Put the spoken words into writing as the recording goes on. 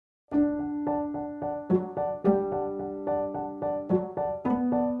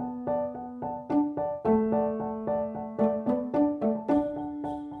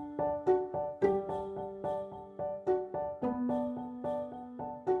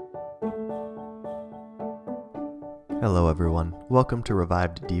Hello everyone, welcome to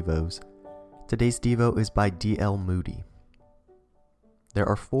Revived Devos. Today's Devo is by D.L. Moody. There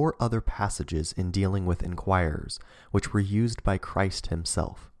are 4 other passages in dealing with inquirers, which were used by Christ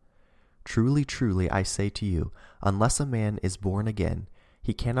himself. Truly, truly, I say to you, unless a man is born again,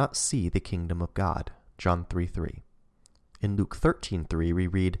 he cannot see the kingdom of God. John 3:3. In Luke 13:3 we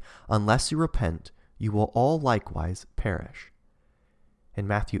read, unless you repent, you will all likewise perish. In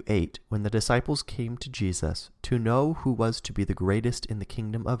Matthew 8, when the disciples came to Jesus to know who was to be the greatest in the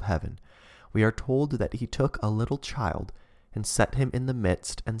kingdom of heaven, we are told that he took a little child and set him in the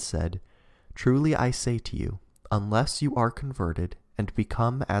midst and said, Truly I say to you, unless you are converted and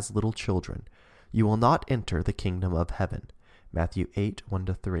become as little children, you will not enter the kingdom of heaven. Matthew 8,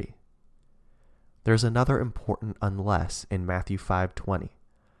 1-3. There's another important unless in Matthew 5:20.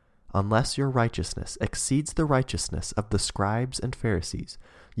 Unless your righteousness exceeds the righteousness of the scribes and Pharisees,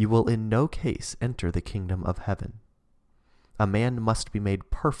 you will in no case enter the kingdom of heaven. A man must be made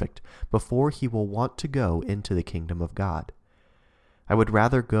perfect before he will want to go into the kingdom of God. I would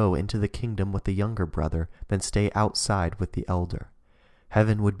rather go into the kingdom with the younger brother than stay outside with the elder.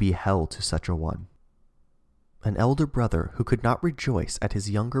 Heaven would be hell to such a one. An elder brother who could not rejoice at his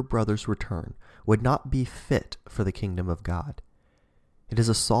younger brother's return would not be fit for the kingdom of God. It is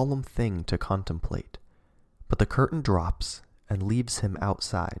a solemn thing to contemplate, but the curtain drops and leaves him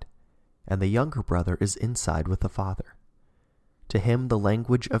outside, and the younger brother is inside with the Father. To him the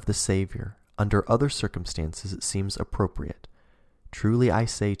language of the Savior, under other circumstances, it seems appropriate. Truly I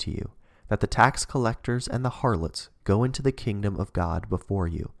say to you, that the tax collectors and the harlots go into the kingdom of God before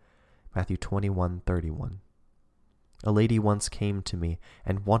you. Matthew 21:31. A lady once came to me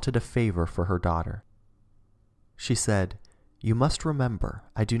and wanted a favor for her daughter. She said, You must remember,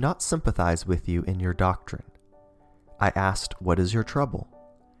 I do not sympathize with you in your doctrine. I asked, What is your trouble?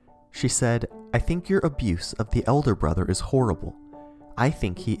 She said, I think your abuse of the elder brother is horrible. I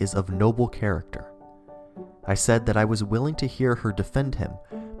think he is of noble character. I said that I was willing to hear her defend him,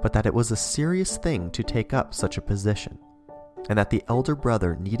 but that it was a serious thing to take up such a position, and that the elder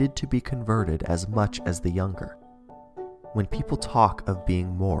brother needed to be converted as much as the younger. When people talk of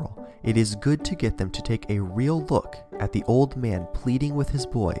being moral, it is good to get them to take a real look at the old man pleading with his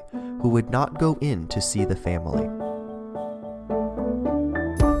boy who would not go in to see the family.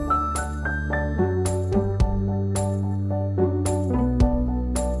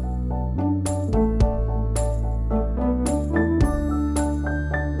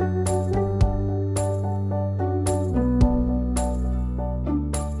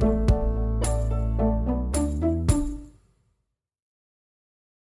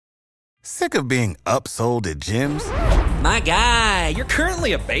 Sick of being upsold at gyms? My guy, you're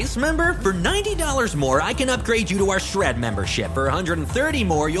currently a base member? For $90 more, I can upgrade you to our Shred membership. For $130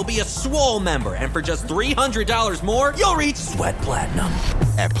 more, you'll be a Swole member. And for just $300 more, you'll reach Sweat Platinum.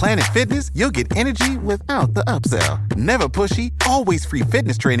 At Planet Fitness, you'll get energy without the upsell. Never pushy, always free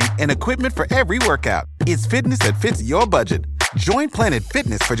fitness training and equipment for every workout. It's fitness that fits your budget. Join Planet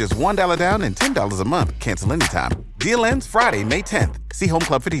Fitness for just $1 down and $10 a month. Cancel anytime. Deal ends Friday, May 10th. See Home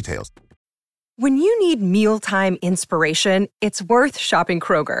Club for details. When you need mealtime inspiration, it's worth shopping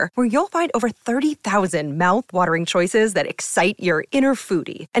Kroger, where you'll find over 30,000 mouth-watering choices that excite your inner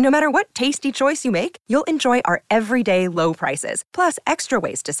foodie. And no matter what tasty choice you make, you'll enjoy our everyday low prices, plus extra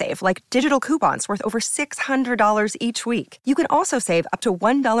ways to save, like digital coupons worth over $600 each week. You can also save up to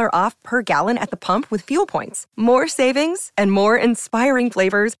 $1 off per gallon at the pump with fuel points. More savings and more inspiring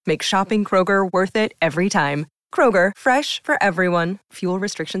flavors make shopping Kroger worth it every time. Kroger, fresh for everyone. Fuel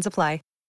restrictions apply.